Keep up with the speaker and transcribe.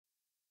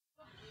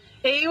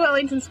Hey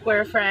Wellington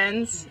Square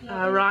friends,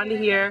 Rhonda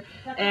here,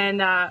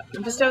 and I'm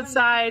just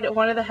outside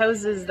one of the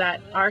houses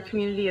that our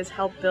community has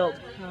helped build.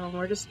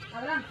 We're just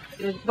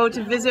about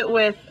to visit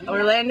with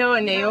Orlando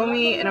and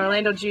Naomi and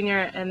Orlando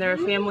Jr. and their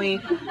family,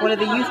 one of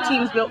the youth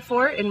teams built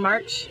for in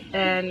March,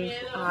 and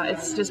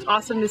it's just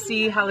awesome to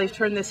see how they've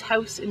turned this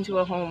house into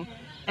a home.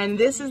 And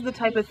this is the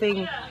type of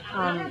thing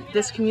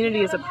this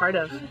community is a part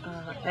of,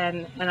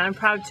 and I'm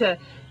proud to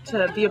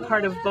be a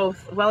part of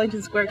both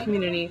Wellington Square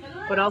community,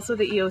 but also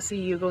the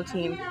EOC Yugo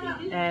team.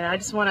 And I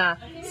just want to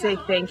say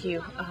thank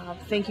you.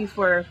 Thank you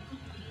for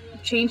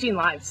changing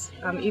lives,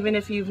 even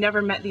if you've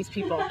never met these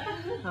people.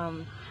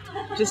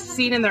 Just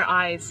seeing in their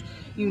eyes,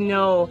 you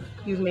know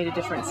you've made a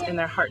difference in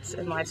their hearts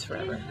and lives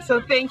forever. So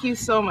thank you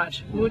so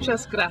much.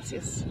 Muchas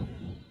gracias.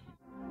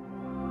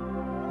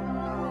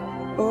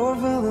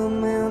 Over the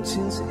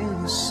mountains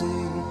in the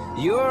sea,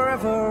 your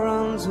river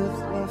runs with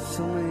love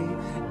for me,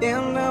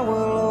 and I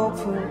will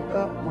open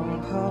up my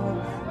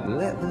heart,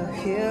 let the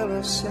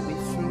healer set me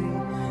free.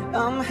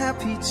 I'm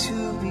happy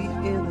to be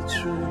in the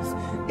truth,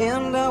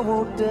 and I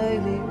will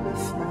daily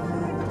lift my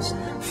hands,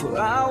 for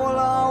I will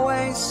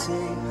always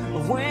sing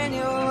of when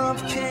your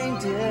love came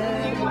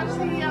down.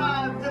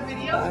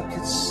 I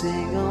could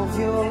sing of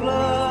your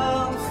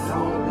love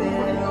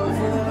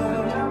forever.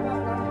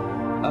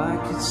 I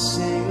could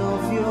sing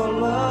of your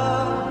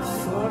love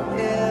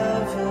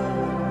forever.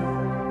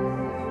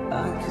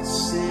 I could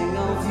sing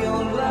of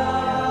your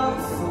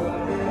love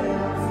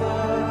forever.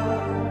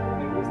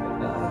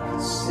 I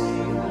could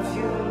sing of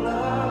your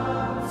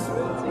love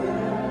forever.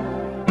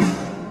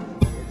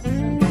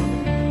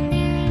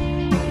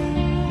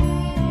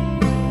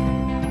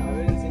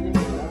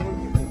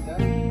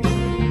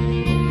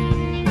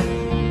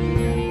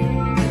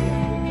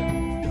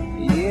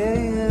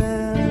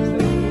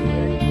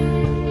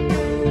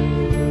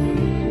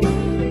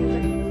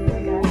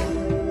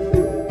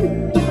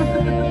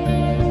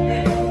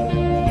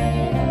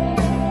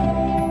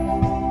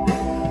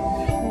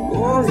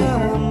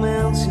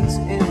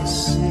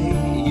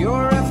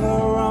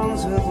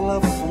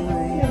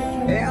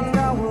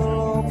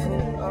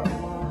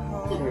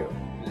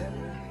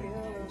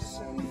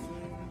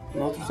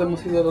 Nosotros hemos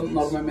sido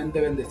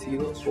enormemente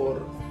bendecidos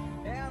por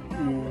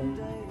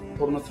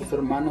nuestros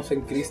hermanos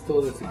en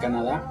Cristo desde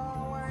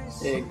Canadá,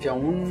 que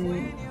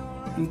aún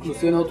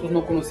inclusive nosotros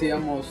no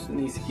conocíamos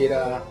ni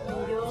siquiera.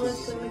 Yo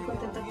estoy muy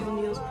contenta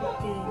con Dios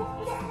porque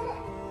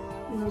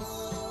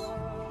nos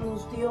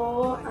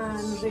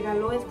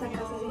regaló esta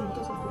casa sin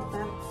nosotros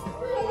soportar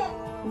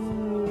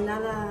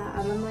nada,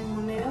 hablando en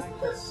monedas,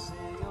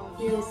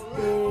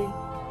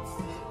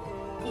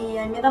 y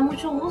a mí me da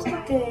mucho gusto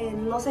que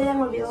no se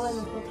hayan olvidado de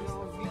nosotros.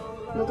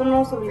 Nosotros no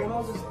nos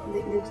olvidamos de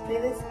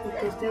ustedes, y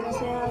que ustedes no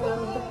se hayan olvidado de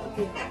nosotros,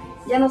 porque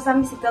ya nos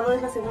han visitado,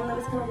 es la segunda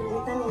vez que nos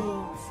visitan,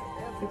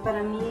 y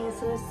para mí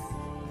eso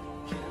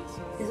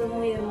es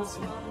muy hermoso.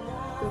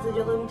 Entonces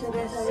yo doy muchas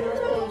gracias a Dios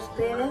por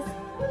ustedes,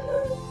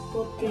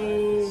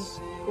 porque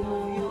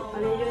como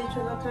había yo dicho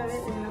en otra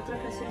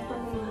ocasión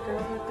cuando nos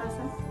regalamos la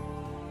casa,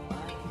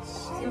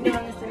 siempre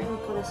van a estar en mi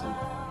corazón.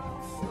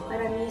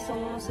 Para mí son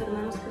unos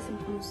hermanos que sin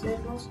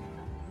conocernos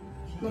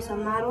nos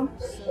amaron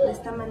de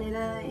esta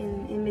manera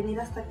en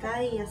venir hasta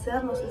acá y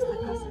hacernos esta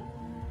casa.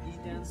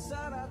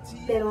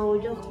 Pero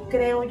yo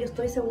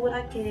estoy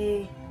segura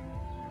que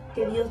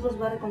Dios los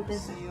va a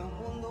recompensar.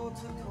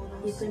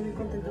 Y estoy muy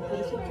contenta por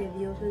eso, que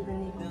Dios les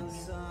bendiga,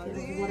 que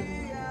los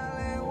guarde.